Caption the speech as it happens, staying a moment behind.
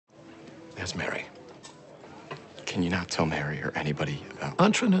Yes, Mary. Can you not tell Mary or anybody about...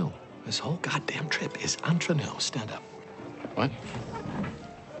 Entre nous. This whole goddamn trip is entre nous. Stand up. What?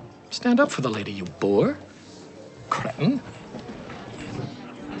 Stand up for the lady, you boor. Cretin.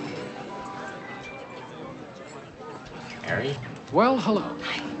 Mary? Well, hello.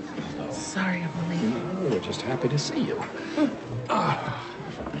 Sorry, I'm late. Oh, we're just happy to see you.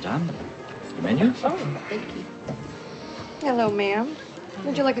 Madame, the menu? Oh, thank you. Hello, ma'am.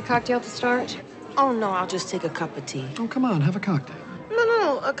 Would you like a cocktail to start? Oh, no, I'll just take a cup of tea. Oh, come on, have a cocktail.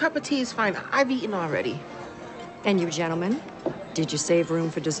 No, a cup of tea is fine. I've eaten already. And you gentlemen, did you save room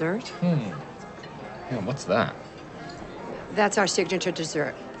for dessert? Yeah, what's that? That's our signature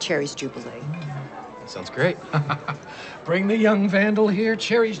dessert, Cherries Jubilee. That sounds great. Bring the young vandal here,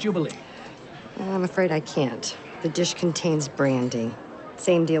 Cherries Jubilee. Well, I'm afraid I can't. The dish contains brandy.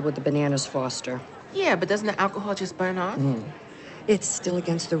 Same deal with the bananas Foster. Yeah, but doesn't the alcohol just burn off? It's still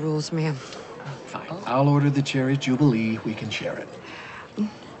against the rules, ma'am. Fine. I'll order the Cherries Jubilee. We can share it.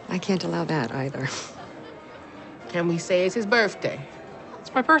 I can't allow that either. Can we say it's his birthday?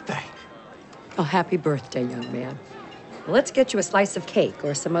 It's my birthday. Oh, happy birthday, young man. Let's get you a slice of cake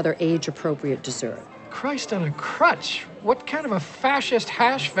or some other age-appropriate dessert. Christ on a crutch. What kind of a fascist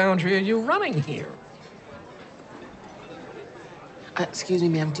hash foundry are you running here? Excuse me,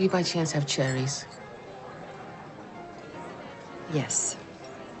 ma'am. Do you by chance have cherries? Yes.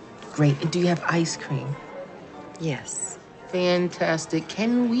 Great. And do you have ice cream? Yes. Fantastic.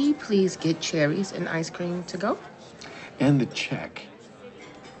 Can we please get cherries and ice cream to go? And the check.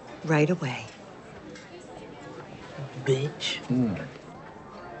 Right away. Bitch. And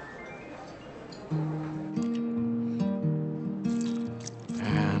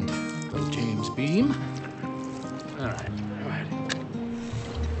little James Beam. All right, all right.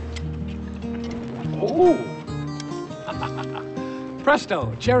 Oh!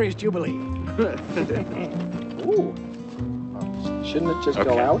 Presto, Cherries Jubilee. Ooh. Shouldn't it just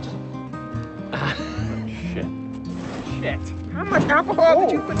go out? Shit. Shit. How much alcohol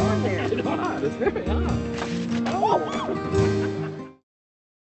did you put on there? It's hot. It's very hot. Oh!